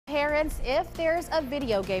Parents, if there's a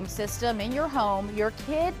video game system in your home, your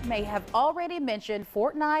kid may have already mentioned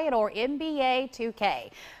Fortnite or NBA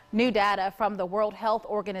 2K. New data from the World Health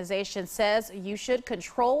Organization says you should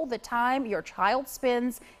control the time your child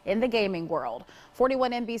spends in the gaming world.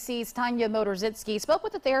 41 NBC's Tanya Motorzitsky spoke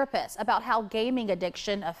with a therapist about how gaming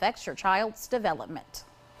addiction affects your child's development.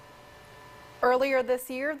 Earlier this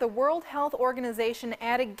year, the World Health Organization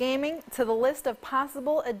added gaming to the list of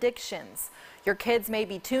possible addictions. Your kids may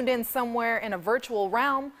be tuned in somewhere in a virtual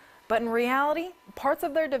realm, but in reality, parts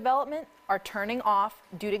of their development are turning off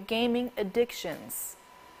due to gaming addictions.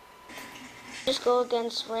 Just go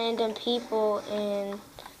against random people, and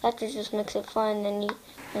that just makes it fun, and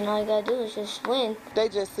all you gotta do is just win. They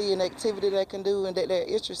just see an activity they can do and that they're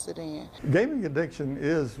interested in. Gaming addiction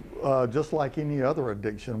is just like any other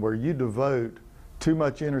addiction where you devote too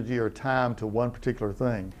much energy or time to one particular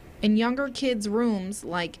thing. In younger kids' rooms,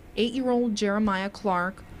 like 8-year-old Jeremiah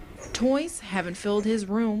Clark, toys haven't filled his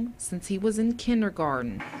room since he was in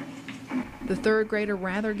kindergarten. The third grader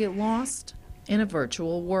rather get lost in a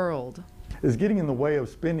virtual world. Is getting in the way of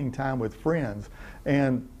spending time with friends,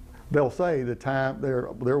 and they'll say the time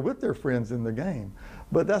they're with their friends in the game,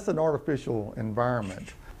 but that's an artificial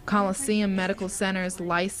environment. Coliseum Medical Center's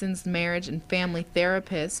licensed marriage and family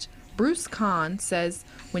therapist Bruce Kahn says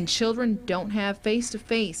when children don't have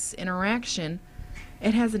face-to-face interaction,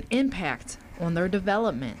 it has an impact on their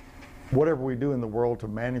development. Whatever we do in the world to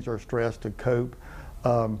manage our stress, to cope,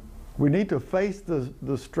 we need to face the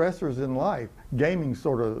stressors in life. Gaming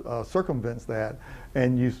sort of circumvents that,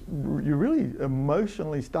 and you really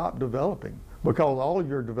emotionally stop developing because all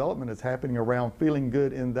your development is happening around feeling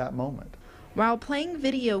good in that moment. While playing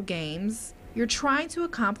video games, you're trying to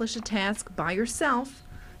accomplish a task by yourself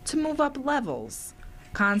to move up levels.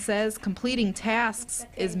 Khan says completing tasks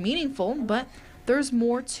is meaningful, but there's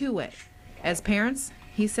more to it. As parents,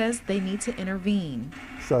 he says they need to intervene.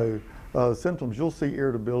 So symptoms, you'll see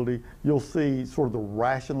irritability, you'll see sort of the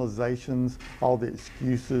rationalizations, all the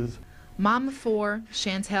excuses. Mom of 4,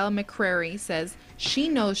 Chantel McCrary, says she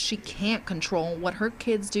knows she can't control what her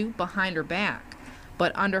kids do behind her back,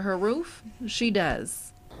 but under her roof, she does.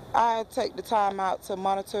 I take the time out to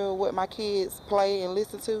monitor what my kids play and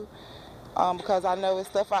listen to because I know it's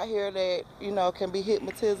stuff out here that, can be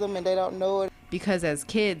hypnotism and they don't know it. Because as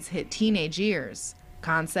kids hit teenage years,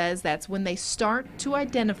 Khan says that's when they start to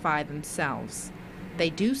identify themselves. They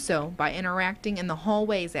do so by interacting in the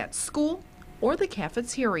hallways at school or the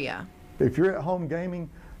cafeteria. If you're at home gaming,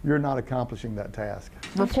 you're not accomplishing that task.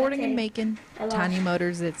 Reporting in Macon, Tanya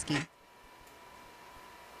Motorzitsky.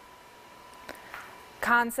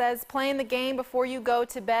 Khan says playing the game before you go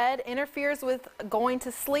to bed interferes with going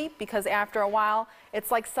to sleep because after a while, it's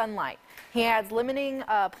like sunlight. He adds limiting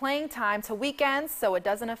playing time to weekends so it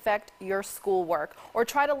doesn't affect your schoolwork, or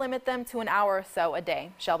try to limit them to an hour or so a day.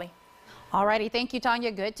 Shelby. Alrighty, thank you, Tanya.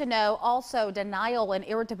 Good to know. Also, denial and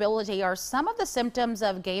irritability are some of the symptoms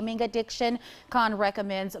of gaming addiction. Khan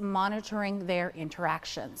recommends monitoring their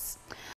interactions.